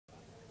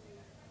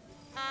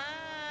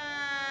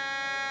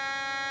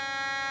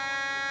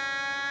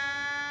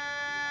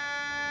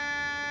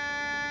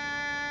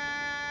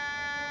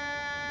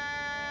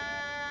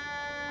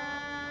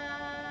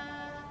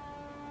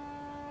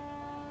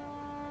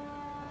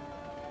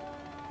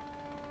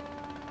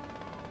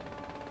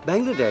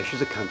Bangladesh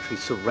is a country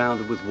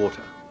surrounded with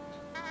water.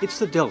 It's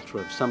the delta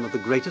of some of the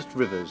greatest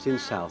rivers in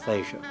South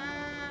Asia,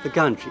 the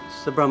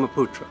Ganges, the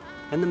Brahmaputra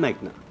and the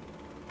Meghna.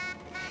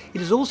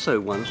 It is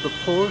also one of the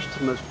poorest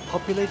and most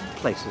populated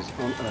places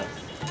on earth.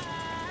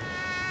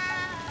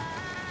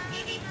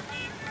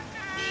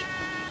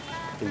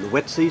 In the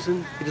wet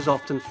season, it is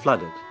often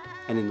flooded,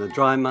 and in the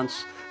dry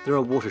months, there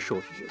are water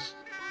shortages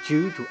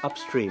due to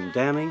upstream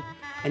damming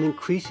and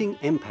increasing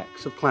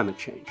impacts of climate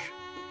change.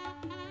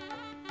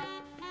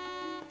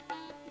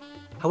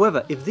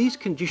 However, if these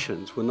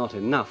conditions were not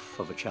enough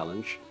of a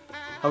challenge,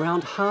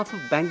 around half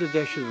of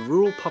Bangladesh's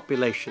rural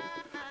population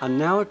are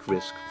now at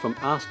risk from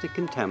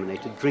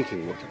arsenic-contaminated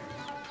drinking water,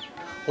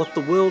 what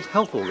the World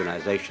Health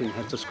Organization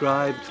has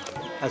described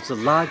as the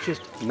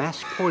largest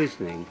mass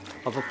poisoning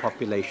of a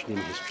population in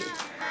history.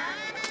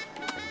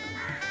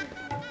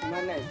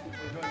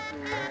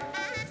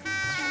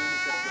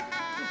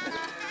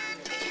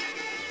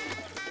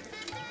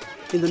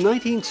 In the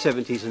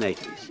 1970s and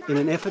 80s, in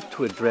an effort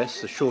to address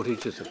the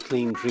shortages of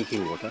clean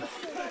drinking water,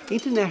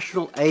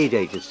 international aid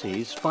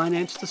agencies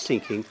financed the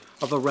sinking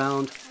of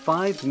around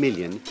 5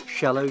 million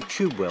shallow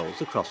tube wells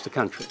across the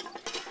country.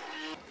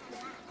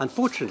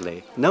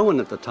 Unfortunately, no one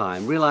at the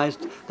time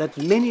realized that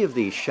many of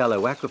these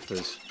shallow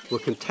aquifers were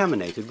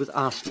contaminated with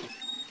arsenic.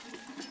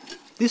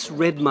 This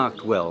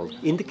red-marked well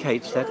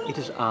indicates that it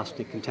is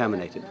arsenic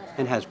contaminated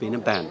and has been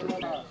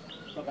abandoned.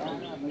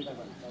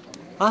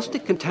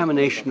 Arsenic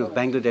contamination of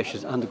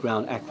Bangladesh's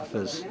underground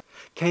aquifers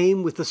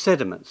came with the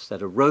sediments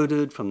that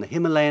eroded from the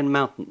Himalayan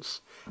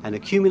mountains and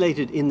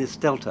accumulated in this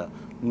delta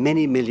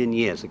many million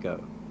years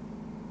ago.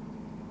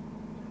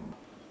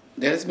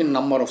 There has been a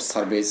number of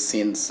surveys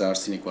since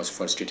arsenic was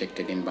first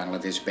detected in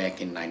Bangladesh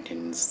back in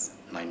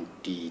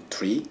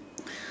 1993.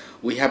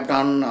 We have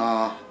done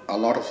a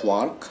lot of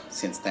work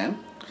since then.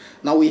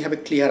 Now we have a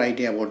clear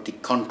idea about the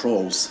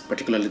controls,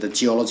 particularly the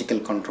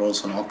geological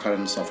controls on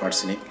occurrence of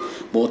arsenic,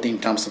 both in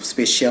terms of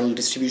spatial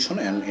distribution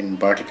and in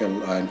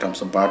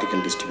terms of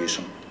vertical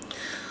distribution.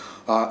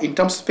 In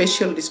terms of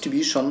spatial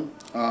distribution,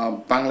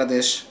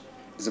 Bangladesh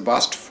is a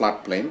vast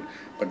floodplain,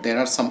 but there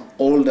are some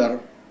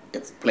older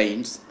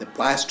plains, the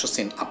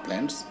Pleistocene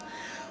uplands.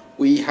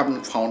 We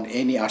haven't found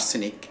any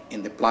arsenic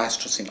in the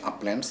Pleistocene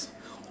uplands.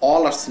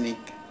 All arsenic,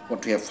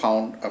 what we have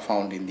found, are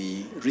found in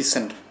the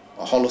recent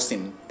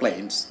Holocene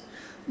plains,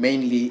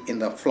 mainly in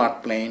the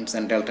floodplains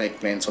and deltaic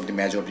plains of the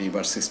major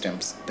river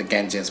systems, the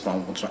Ganges,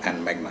 Brahmaputra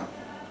and Meghna.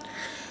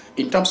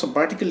 In terms of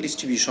vertical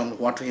distribution,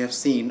 what we have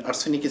seen,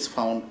 arsenic is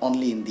found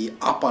only in the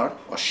upper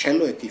or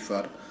shallow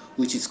aquifer,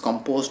 which is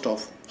composed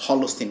of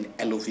Holocene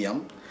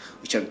alluvium,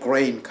 which are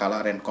gray in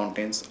color and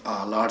contains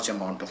a large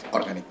amount of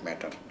organic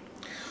matter.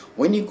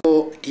 When you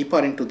go deeper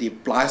into the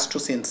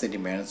Pleistocene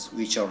sediments,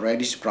 which are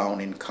reddish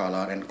brown in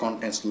color and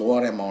contains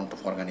lower amount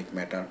of organic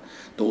matter,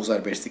 those are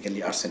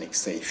basically arsenic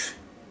safe.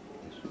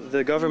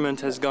 The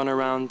government has gone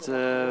around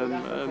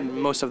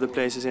most of the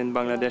places in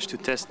Bangladesh to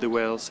test the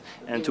wells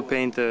and to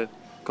paint the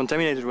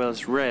contaminated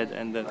wells red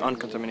and the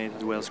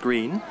uncontaminated wells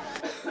green.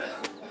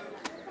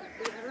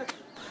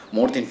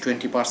 More than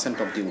 20%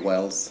 of the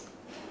wells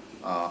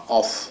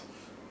of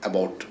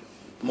about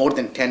more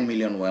than 10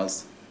 million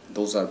wells,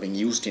 those are being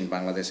used in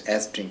Bangladesh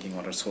as drinking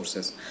water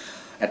sources.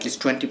 At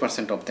least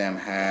 20% of them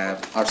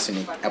have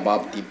arsenic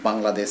above the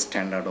Bangladesh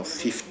standard of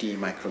 50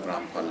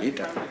 microgram per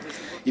liter.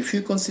 If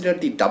you consider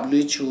the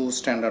WHO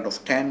standard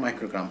of 10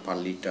 microgram per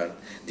liter,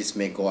 this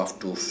may go up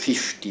to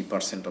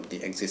 50% of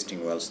the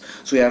existing wells.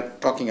 So we are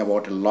talking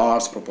about a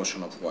large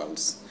proportion of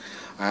wells.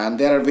 And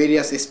there are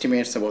various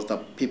estimates about the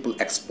people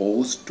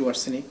exposed to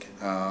arsenic.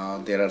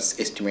 There are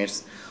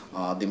estimates.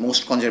 The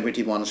most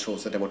conservative one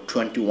shows that about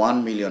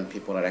 21 million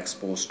people are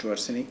exposed to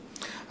arsenic,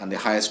 and the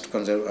highest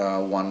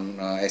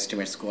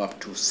estimates go up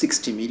to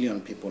 60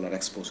 million people are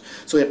exposed.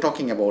 So we are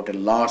talking about a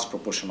large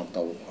proportion of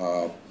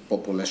the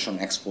population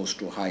exposed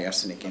to high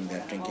arsenic in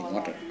their drinking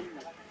water.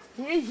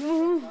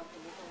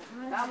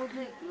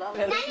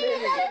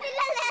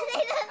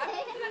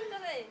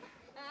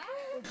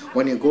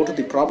 When you go to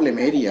the problem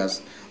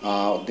areas,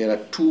 there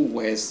are two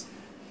ways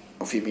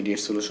of immediate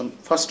solution.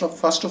 First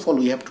of all,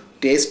 we have to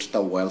test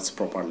the wells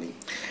properly,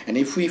 and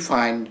if we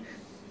find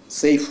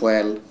safe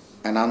well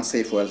and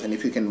unsafe wells, and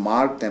if you can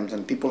mark them,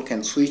 then people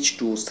can switch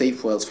to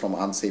safe wells from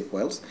unsafe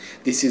wells.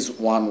 This is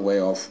one way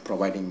of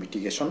providing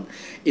mitigation.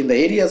 In the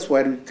areas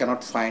where we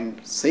cannot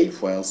find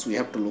safe wells, we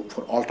have to look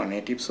for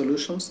alternative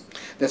solutions.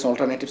 This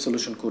alternative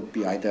solution could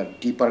be either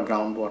deeper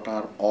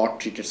groundwater or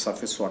treated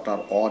surface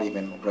water or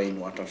even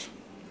rainwater.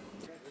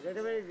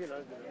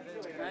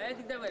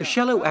 The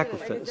shallow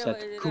aquifers at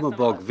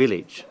Kumabog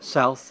village,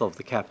 south of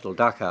the capital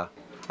Dhaka,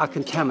 are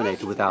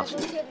contaminated with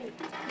arsenic.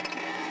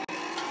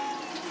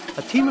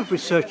 A team of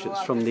researchers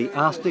from the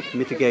Arsenic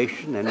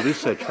Mitigation and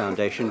Research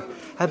Foundation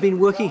have been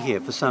working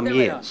here for some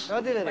years.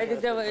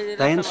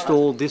 They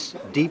installed this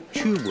deep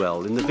tube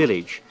well in the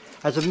village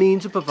as a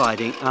means of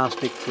providing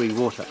arsenic-free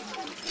water.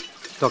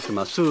 Dr.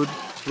 Masood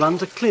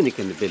runs a clinic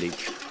in the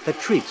village that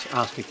treats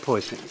arsenic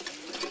poisoning.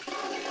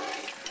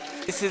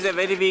 This is a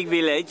very big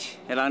village,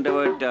 around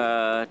about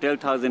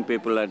 12,000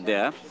 people are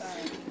there.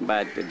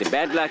 But the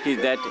bad luck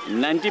is that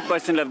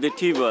 90% of the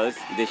tubers,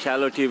 the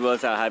shallow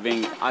tubers, are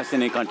having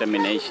arsenic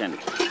contamination.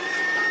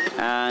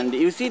 And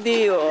you see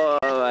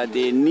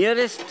the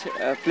nearest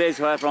place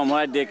from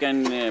where they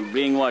can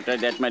bring water,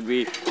 that might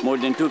be more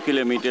than 2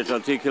 kilometers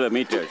or 3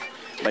 kilometers.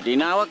 But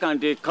in our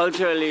country,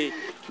 culturally,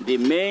 the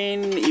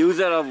main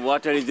user of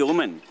water is the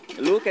woman.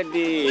 Look at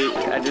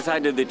the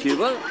side of the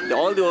tubel.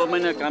 All the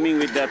women are coming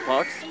with their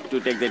pots to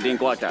take the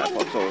drink water.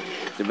 So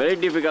it's very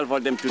difficult for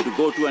them to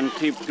go 2 and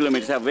 3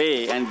 kilometers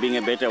away and bring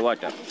a better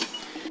water.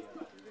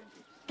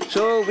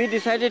 So we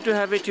decided to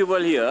have a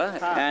tubel here,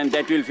 and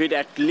that will feed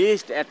at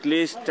least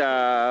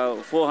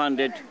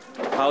 400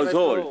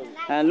 households.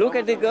 And look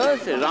at the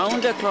girls,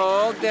 round the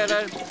clock there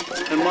are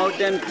more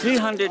than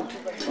 300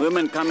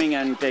 women coming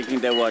and taking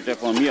their water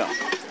from here.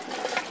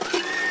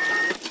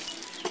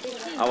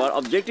 Our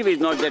objective is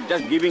not that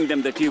just giving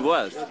them the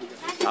tubers.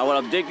 Our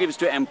objective is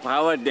to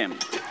empower them.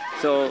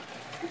 So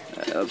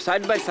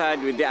side by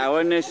side with the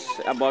awareness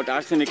about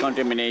arsenic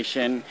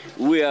contamination,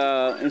 we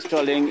are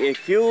installing a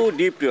few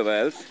deep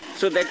tubewells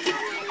so that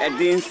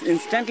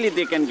instantly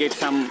they can get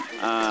some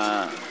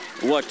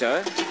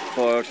water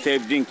for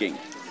safe drinking.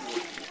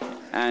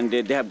 And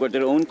they have got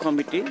their own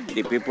committee.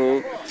 The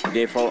people,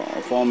 they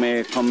form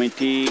a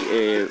committee,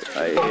 a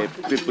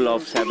people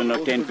of 7 or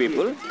 10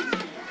 people.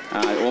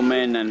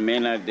 Women and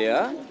men are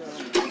there.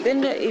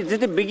 Then it's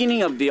the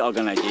beginning of the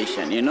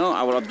organization. You know,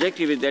 our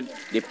objective is that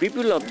the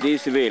people of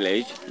this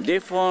village, they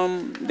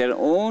form their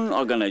own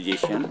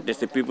organization, that's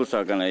the people's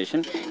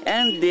organization,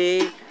 and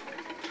they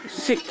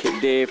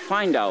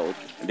find out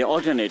the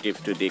alternatives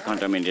to the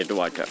contaminated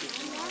water.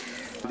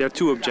 There are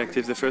two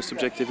objectives. The first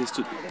objective is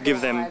to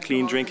give them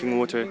clean drinking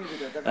water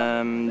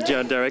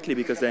directly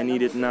because they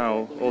need it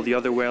now. All the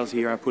other wells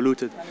here are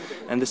polluted.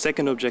 And the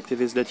second objective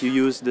is that you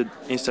use the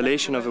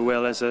installation of a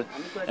well as a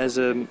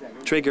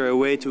trigger, a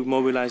way to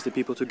mobilize the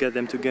people, to get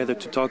them together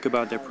to talk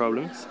about their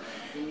problems.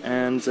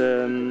 And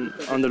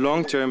on the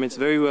long term, it's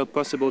very well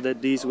possible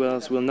that these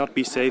wells will not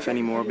be safe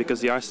anymore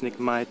because the arsenic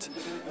might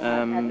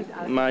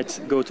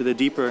go to the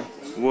deeper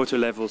water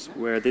levels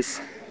where this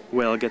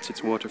well gets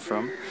its water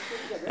from.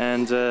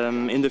 And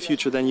in the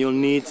future then you'll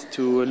need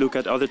to look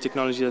at other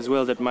technologies as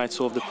well that might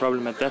solve the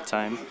problem at that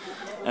time.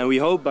 And we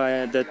hope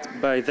by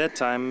that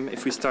time,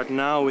 if we start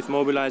now with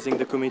mobilizing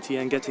the committee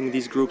and getting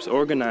these groups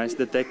organized,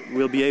 that they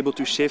will be able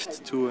to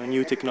shift to a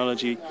new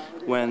technology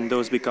when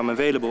those become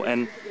available,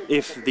 and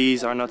if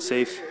these are not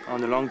safe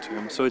on the long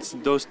term. So it's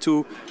those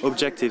two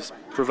objectives: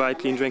 provide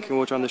clean drinking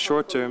water on the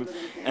short term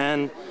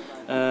and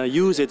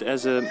use it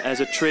as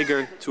a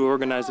trigger to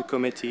organize the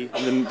committee,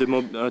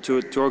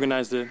 to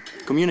organize the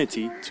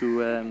community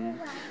to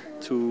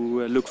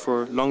look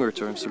for longer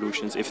term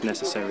solutions if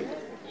necessary.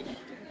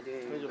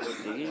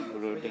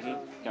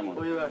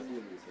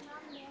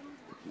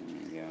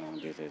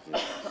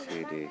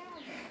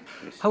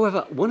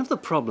 However, one of the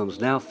problems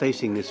now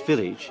facing this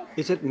village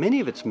is that many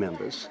of its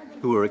members,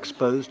 who were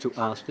exposed to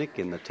arsenic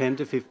in the 10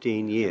 to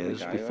 15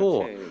 years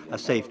before a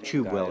safe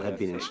tube well had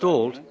been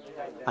installed,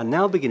 are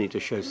now beginning to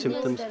show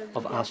symptoms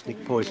of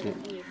arsenic poisoning.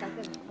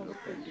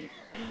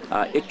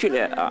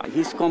 Actually,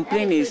 his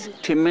complaint is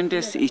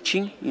tremendous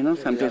itching. You know,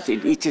 sometimes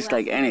it itches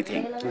like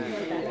anything,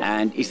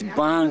 and it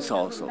burns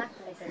also.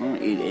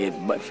 A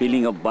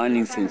feeling of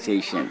burning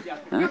sensation,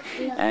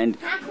 and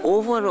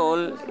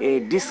overall a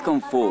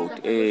discomfort,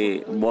 a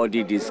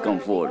body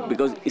discomfort,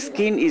 because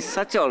skin is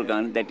such an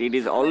organ that it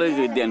is always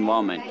with the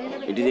environment.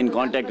 It is in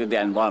contact with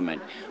the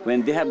environment.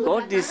 When they have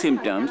got these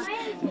symptoms,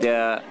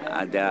 there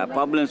are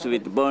problems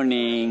with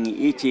burning,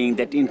 itching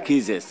that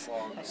increases,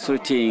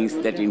 sweatings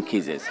that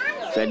increases.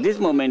 So at this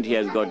moment he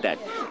has got that.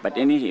 But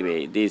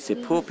anyway, these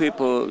poor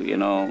people, you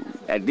know,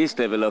 at this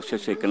level of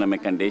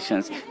socioeconomic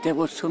conditions, there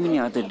were so many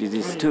other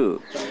diseases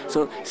too.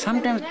 So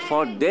sometimes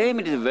for them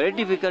it is very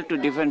difficult to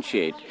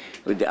differentiate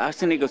with the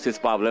arsenicosis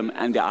problem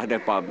and the other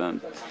problem.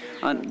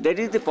 And that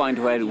is the point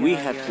where we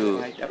have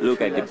to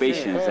look at the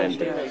patients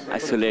and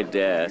isolate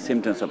the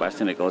symptoms of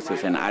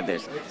arsenicosis and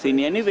others. So in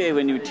any way,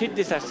 when you treat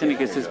this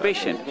arsenicosis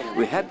patient,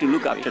 we have to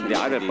look after the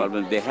other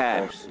problems they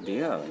have.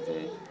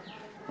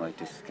 White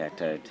is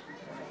scattered.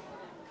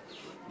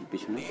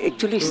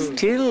 Actually,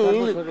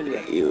 still,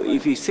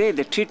 if you say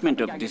the treatment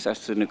of this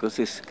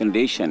arsenicosis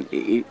condition,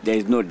 there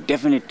is no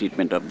definite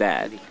treatment of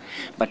that.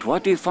 But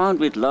what we found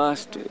with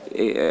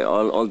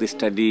all the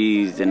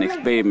studies and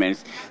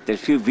experiments, that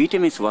few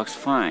vitamins works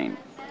fine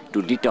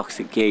to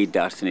detoxicate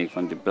the arsenic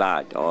from the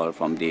blood or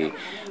from the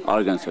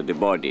organs of the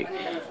body.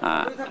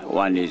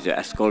 One is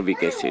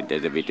ascorbic acid,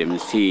 there's a vitamin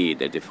C,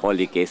 there's the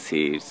folic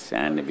acids,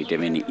 and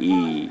vitamin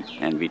E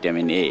and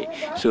vitamin A.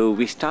 So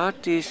we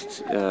start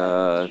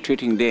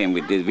treating them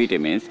with these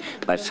vitamins,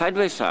 but side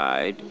by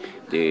side,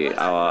 we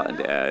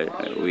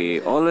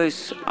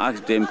always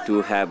ask them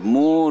to have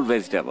more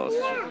vegetables.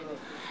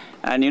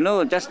 And you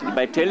know, just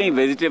by telling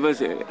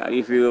vegetables,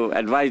 if you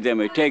advise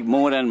them, you take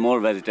more and more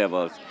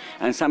vegetables.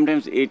 And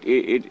sometimes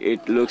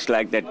it looks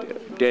like that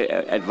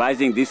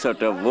advising these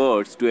sort of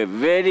words to a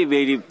very,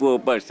 very poor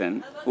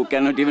person who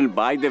cannot even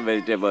buy the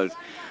vegetables.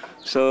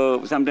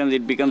 So sometimes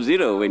it becomes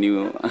zero when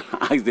you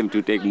ask them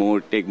to take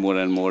more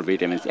and more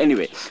vitamins.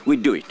 Anyway, we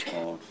do it.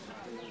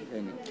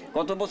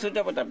 কত বছর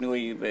যাবত আপনি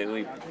ওই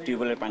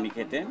টিউবওয়েলের পানি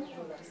খেতেন?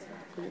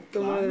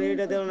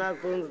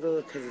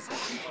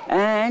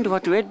 And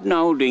what we're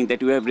now doing,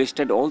 that we have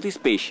registered all these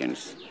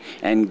patients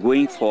and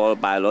going for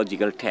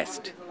biological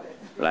test,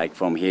 like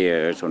from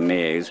hairs or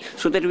nails,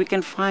 so that we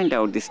can find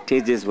out the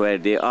stages where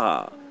they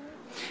are.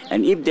 And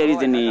if there is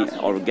any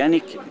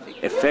organic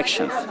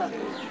affections,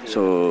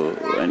 so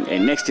a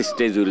next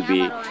stage will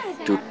be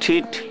to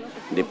treat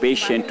the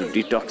patient to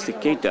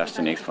detoxicate the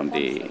arsenic from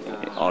the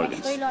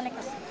organs.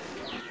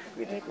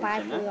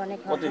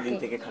 কতদিন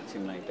থেকে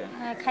খাচ্ছেন না এটা?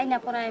 খাই না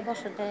প্রায়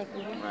বছর ধরে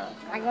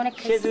আগে অনেক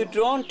খাইছি। She's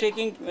withdrawn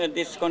taking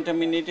this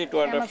contaminated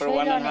water for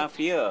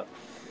 1.5 years,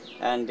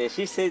 and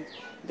she said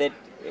that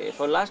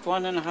for last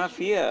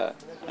 1.5 years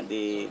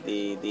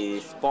the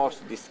spots,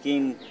 the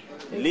skin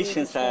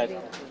lesions are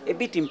a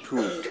bit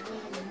improved.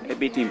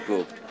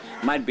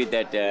 Might be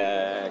that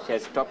she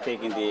has stopped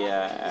taking the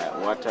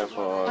water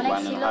for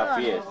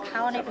 1.5 years.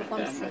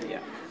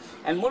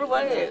 Yeah. And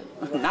moreover,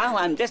 now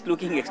I'm just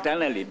looking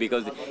externally,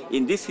 because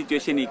in this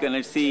situation you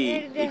cannot see,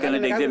 you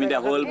cannot examine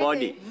the whole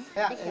body.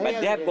 But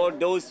they have got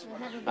those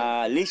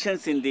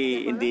lesions in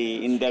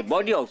their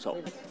body also.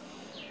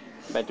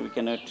 But we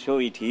cannot show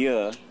it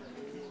here.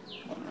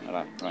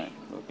 Right.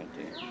 Okay.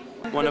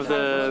 One of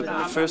the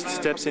first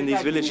steps in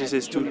these villages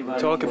is to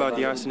talk about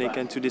the arsenic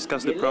and to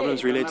discuss the problems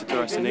related to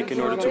arsenic in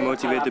order to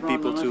motivate the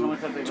people to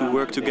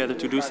work together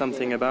to do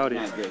something about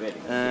it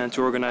and to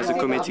organize a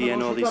committee and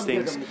all these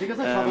things.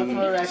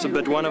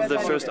 But one of the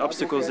first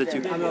obstacles that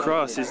you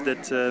cross is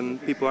that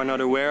people are not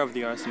aware of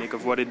the arsenic,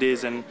 of what it is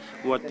and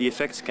what the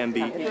effects can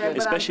be,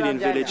 especially in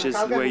villages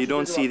where you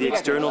don't see the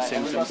external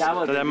symptoms.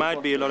 So there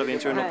might be a lot of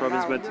internal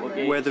problems, but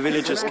where the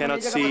villagers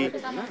cannot see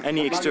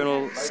any external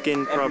skin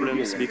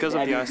problems because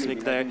of the arsenic,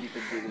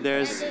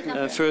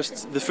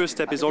 the first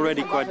step is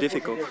already quite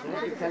difficult.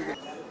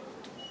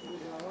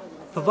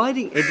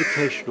 Providing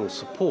educational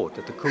support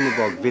at the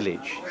Kumabog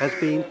village has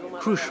been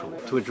crucial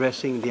to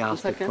addressing the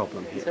arsenic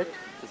problem here.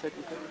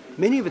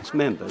 Many of its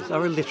members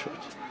are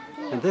illiterate,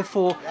 and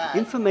therefore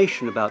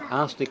information about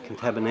arsenic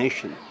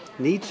contamination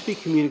needs to be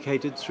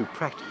communicated through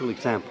practical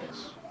examples.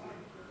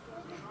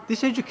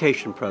 This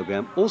education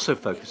program also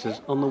focuses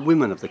on the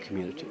women of the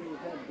community,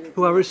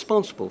 who are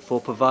responsible for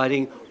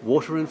providing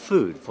water and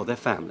food for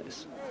their families.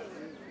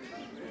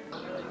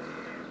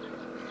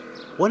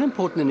 One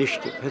important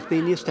initiative has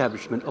been the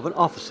establishment of an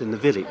office in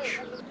the village,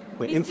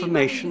 where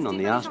information on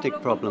the arsenic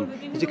problem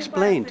is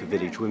explained to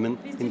village women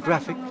in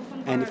graphic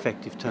and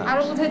effective terms.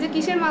 আরো বোঝায় যে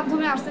কিসের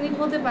মাধ্যমে arsenic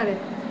হতে পারে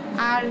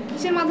আর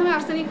কিসের মাধ্যমে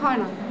arsenic হয়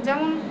না।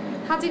 যেমন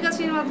হাঁচি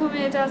কাশির মাধ্যমে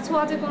এটা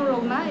ছোঁয়াচে কোনো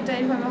রোগ না, এটা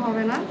এইভাবে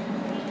হবে না।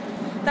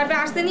 তারপরে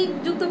আর্সেনিক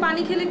যুক্ত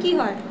পানি খেলে কি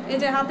হয়, এই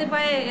যে হাতে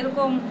পায়ে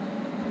এরকম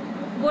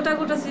গোটা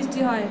গোটা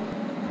সৃষ্টি হয়।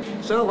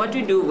 So what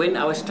we do when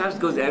our staff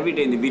goes every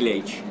day in the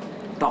village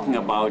talking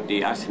about the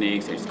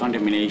arsenic, its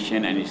contamination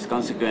and its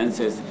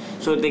consequences,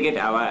 so they get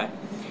aware.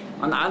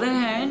 On the other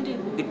hand,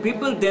 the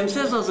people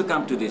themselves also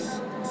come to this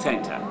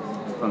center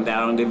from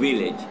there on the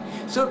village.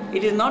 So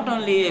it is not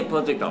only a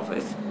project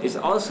office, it's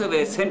also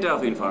a center of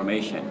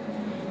information.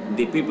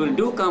 The people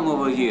do come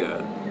over here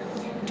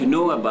to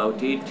know about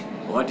it,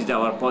 what is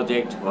our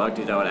project, what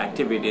is our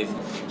activities.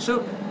 So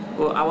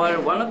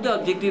one of the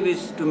objectives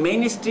is to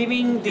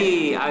mainstreaming the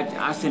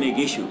arsenic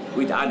issue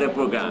with other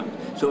programs.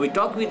 So we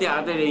talk with the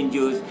other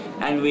NGOs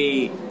and we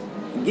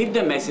give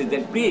the message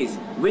that please,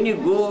 when you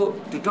go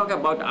to talk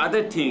about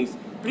other things,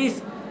 please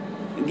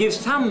give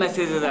some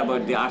messages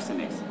about the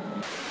arsenic.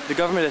 The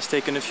government has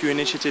taken a few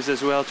initiatives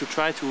as well to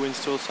try to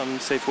install some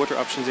safe water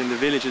options in the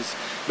villages,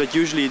 but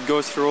usually it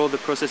goes through all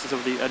the processes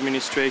of the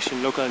administration,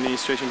 local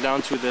administration, down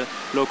to the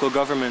local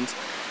government.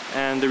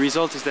 And the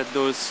result is that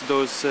those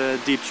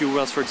deep tube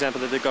wells, for example,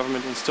 that the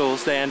government installs,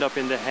 they end up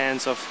in the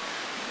hands of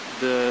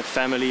the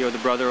family or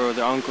the brother or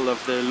the uncle of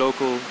the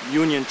local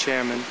union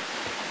chairman,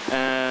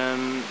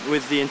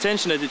 with the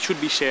intention that it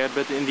should be shared,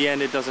 but in the end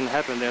it doesn't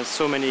happen. There are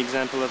so many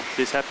examples of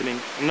this happening.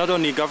 And not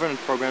only government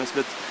programs,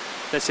 but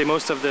let's say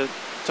most of the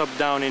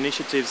top-down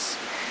initiatives,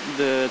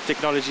 the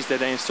technologies that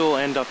they install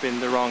end up in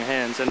the wrong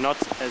hands and not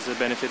as a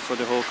benefit for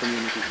the whole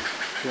community.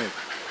 Great.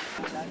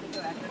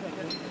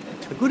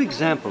 A good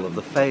example of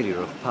the failure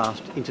of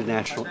past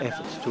international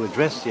efforts to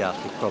address the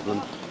arsenic problem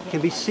can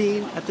be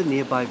seen at the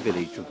nearby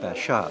village of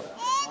Bashar,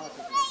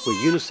 where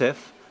UNICEF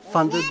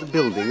funded the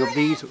building of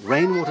these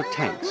rainwater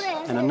tanks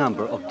and a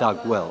number of dug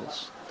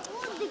wells.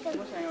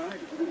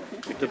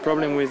 The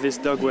problem with this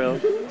dug well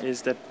is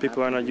that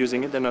people are not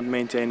using it, they're not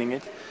maintaining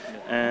it,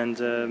 and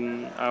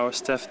our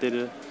staff did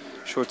a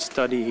short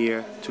study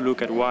here to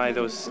look at why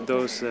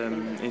those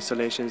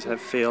installations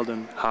have failed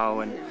and how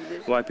and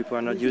why people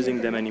are not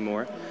using them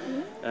anymore.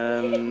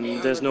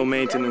 There's no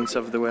maintenance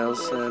of the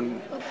wells,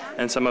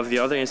 and some of the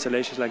other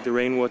installations like the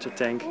rainwater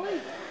tank,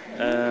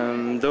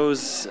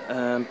 those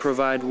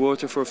provide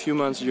water for a few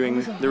months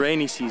during the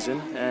rainy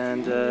season,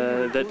 and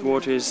that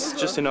water is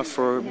just enough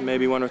for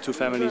maybe 1 or 2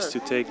 families to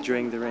take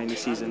during the rainy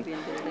season,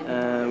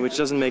 which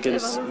doesn't make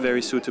it a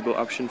very suitable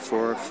option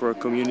for a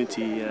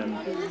community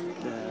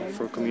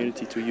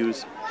to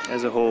use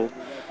as a whole.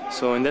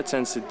 So in that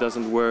sense it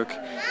doesn't work,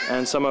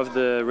 and some of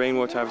the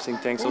rainwater harvesting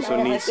tanks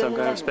also need some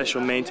kind of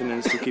special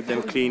maintenance to keep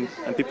them clean,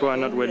 and people are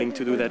not willing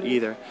to do that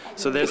either.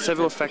 So there's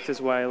several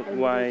factors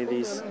why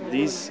these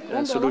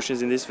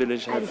solutions in this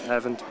village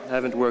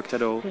haven't worked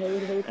at all,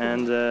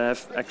 and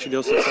have actually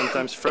also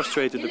sometimes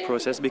frustrated the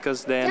process,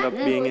 because they end up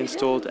being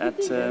installed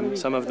at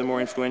some of the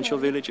more influential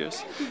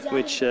villagers,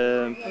 which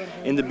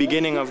in the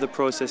beginning of the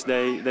process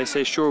they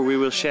say, sure, we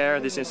will share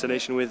this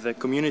installation with the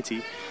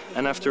community,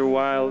 and after a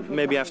while,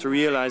 maybe after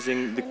realizing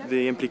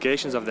the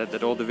implications of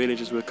that all the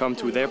villagers will come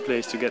to their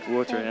place to get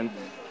water, and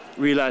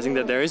realizing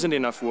that there isn't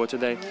enough water,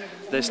 they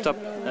stop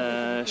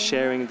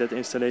sharing that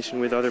installation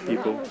with other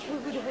people.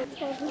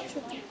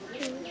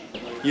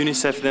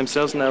 UNICEF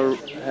themselves now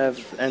have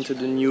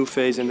entered a new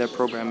phase in their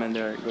program, and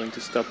they're going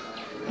to stop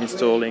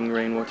installing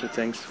rainwater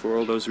tanks for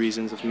all those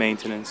reasons of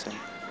maintenance and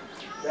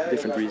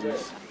different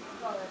reasons.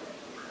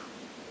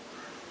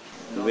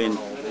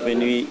 When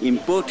we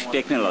import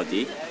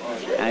technology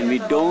and we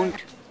don't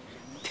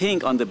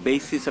think on the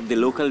basis of the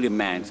local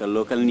demands or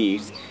local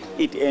needs,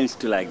 it ends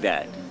to like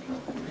that.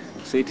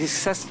 So it is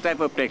such type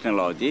of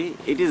technology,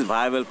 it is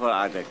viable for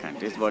other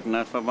countries, but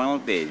not for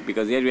Bangladesh,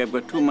 because here we have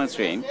got 2 months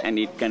rain and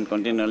it can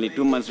contain only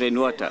 2 months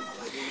rainwater.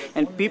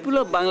 And people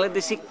of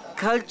Bangladesh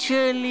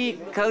culturally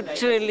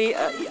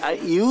are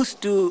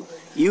used to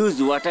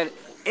use water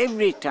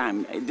every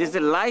time. The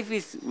life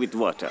is with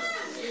water.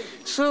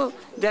 So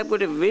they have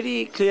got a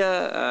very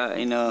clear,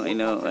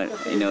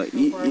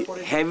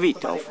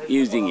 habit of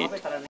using it.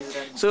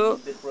 So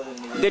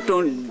they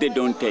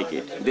don't take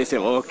it. They say,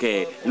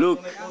 okay,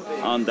 look,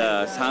 on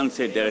the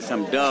sunset there are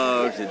some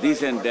dirt,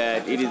 this and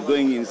that. It is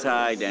going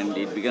inside and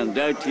it becomes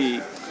dirty.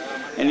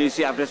 And you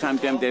see, after some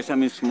time there's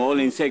some small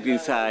insect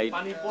inside.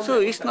 So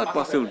it's not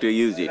possible to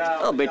use it.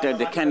 Oh, better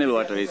the canal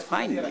water is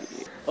fine.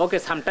 Okay,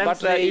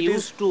 sometimes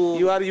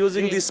you are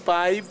using this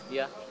pipe.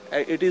 Yeah.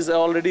 It is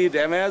already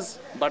damaged,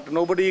 but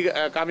nobody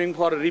coming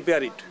for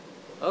repair it.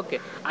 Okay,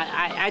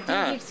 I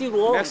think it's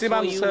wrong.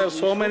 Maximum,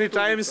 so many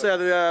times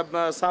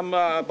some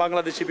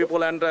Bangladeshi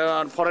people and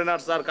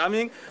foreigners are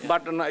coming,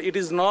 but it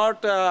is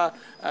not.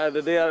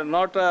 They are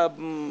not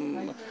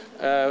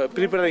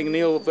preparing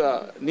new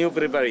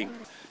preparing.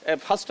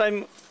 First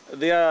time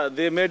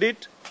they made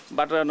it,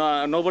 but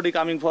nobody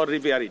coming for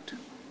repair it.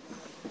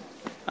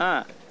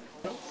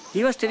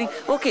 He was telling,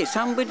 okay,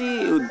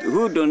 somebody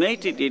who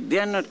donated it, they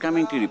are not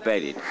coming to repair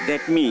it.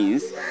 That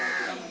means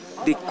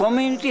the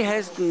community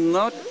has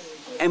not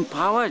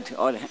empowered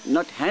or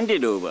not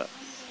handed over.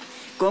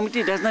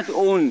 Community does not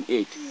own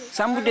it.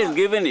 Somebody has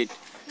given it.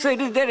 So it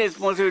is their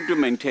responsibility to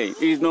maintain.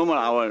 It is no more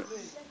our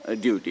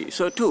duty.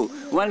 So 2,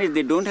 one is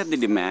they don't have the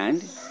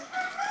demand.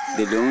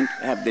 They don't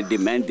have the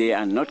demand. They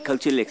are not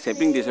culturally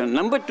accepting this. And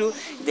number 2,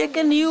 they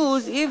can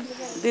use if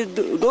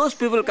those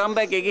people come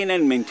back again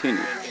and maintain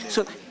it.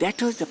 So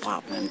that was the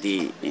problem,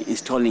 the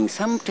installing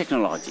some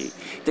technology,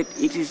 that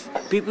it is,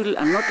 people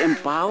are not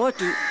empowered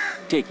to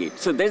take it.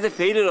 So there's a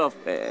failure of,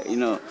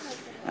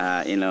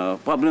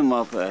 problem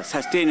of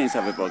sustenance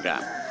of a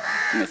program.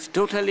 It's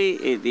totally,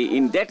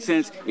 in that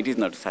sense, it is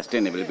not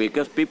sustainable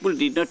because people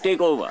did not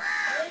take over.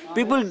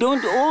 People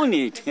don't own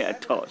it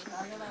at all.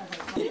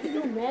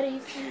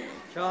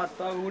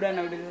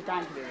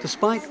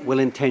 Despite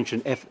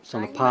well-intentioned efforts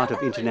on the part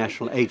of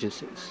international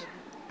agencies,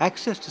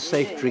 access to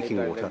safe drinking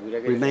water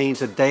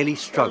remains a daily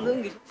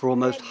struggle for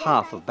almost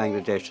half of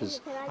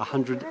Bangladesh's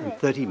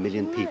 130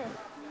 million people.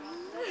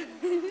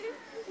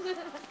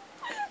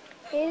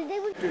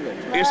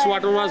 Its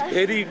water was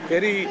very,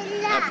 very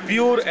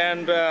pure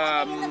and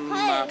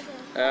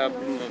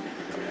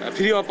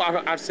free of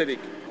arsenic.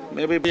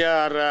 Maybe we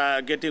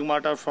are getting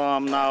water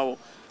from now.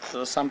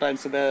 So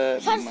sometimes another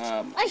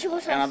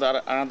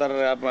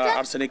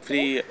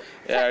arsenic-free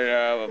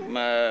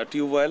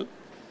tube well,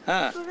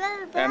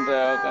 and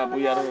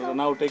we are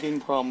now taking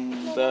from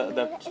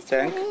the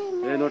tank,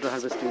 rainwater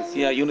harvesting.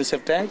 Yeah,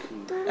 UNICEF tank,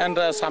 and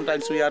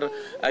sometimes we are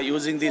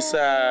using this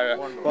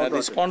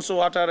sponge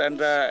water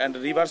and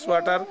reverse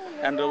water,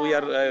 and we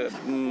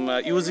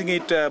are using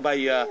it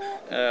by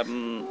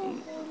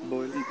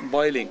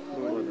boiling.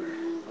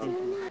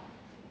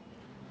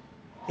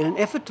 In an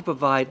effort to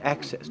provide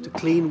access to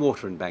clean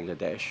water in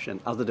Bangladesh and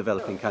other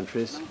developing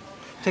countries,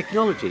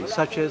 technology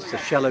such as the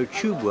shallow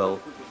tube well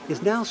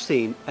is now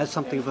seen as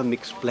something of a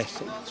mixed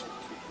blessing.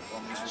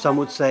 Some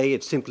would say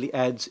it simply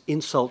adds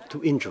insult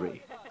to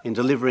injury in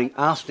delivering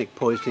arsenic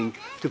poisoning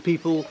to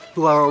people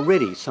who are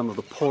already some of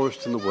the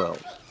poorest in the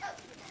world.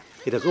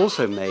 It has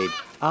also made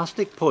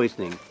arsenic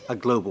poisoning a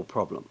global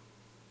problem.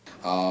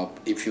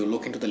 If you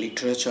look into the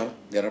literature,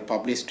 there are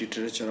published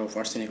literature of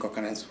arsenic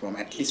occurrence from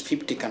at least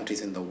 50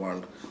 countries in the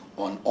world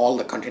on all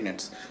the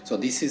continents. So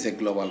this is a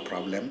global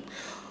problem.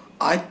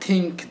 I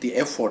think the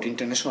effort,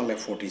 international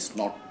effort, is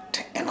not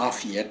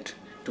enough yet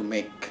to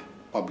make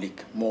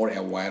public more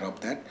aware of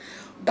that.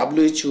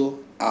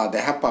 WHO, they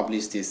have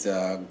published these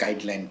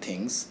guideline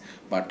things,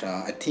 but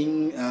I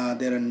think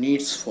there are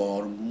needs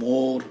for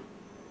more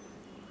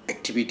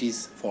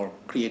activities for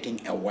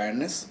creating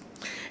awareness.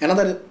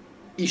 Another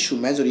issue,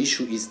 major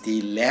issue, is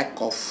the lack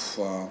of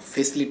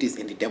facilities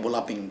in the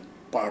developing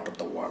part of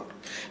the world,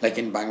 like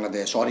in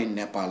Bangladesh or in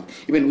Nepal.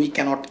 Even we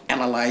cannot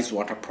analyze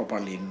water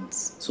properly.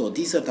 So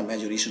these are the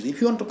major issues. If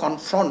you want to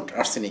confront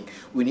arsenic,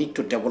 we need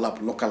to develop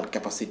local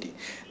capacity.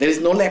 There is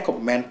no lack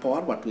of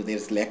manpower, but there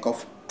is lack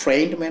of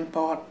trained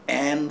manpower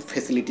and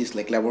facilities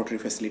like laboratory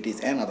facilities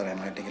and other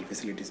analytical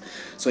facilities.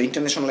 So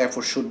international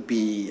effort should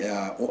be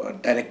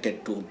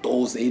directed to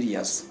those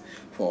areas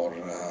for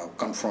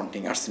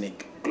confronting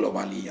arsenic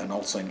globally, and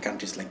also in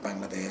countries like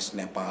Bangladesh,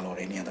 Nepal, or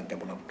any other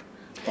developed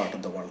part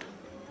of the world.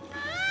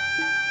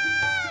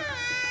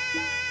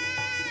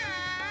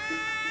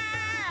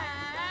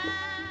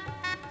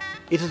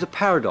 It is a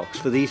paradox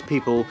for these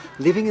people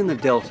living in the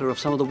delta of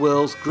some of the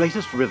world's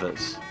greatest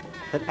rivers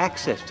that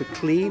access to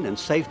clean and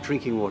safe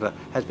drinking water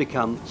has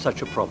become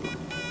such a problem.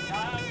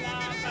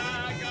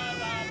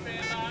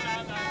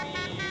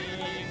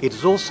 It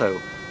is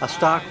also a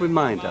stark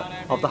reminder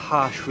of the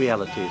harsh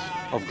realities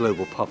of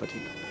global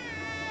poverty.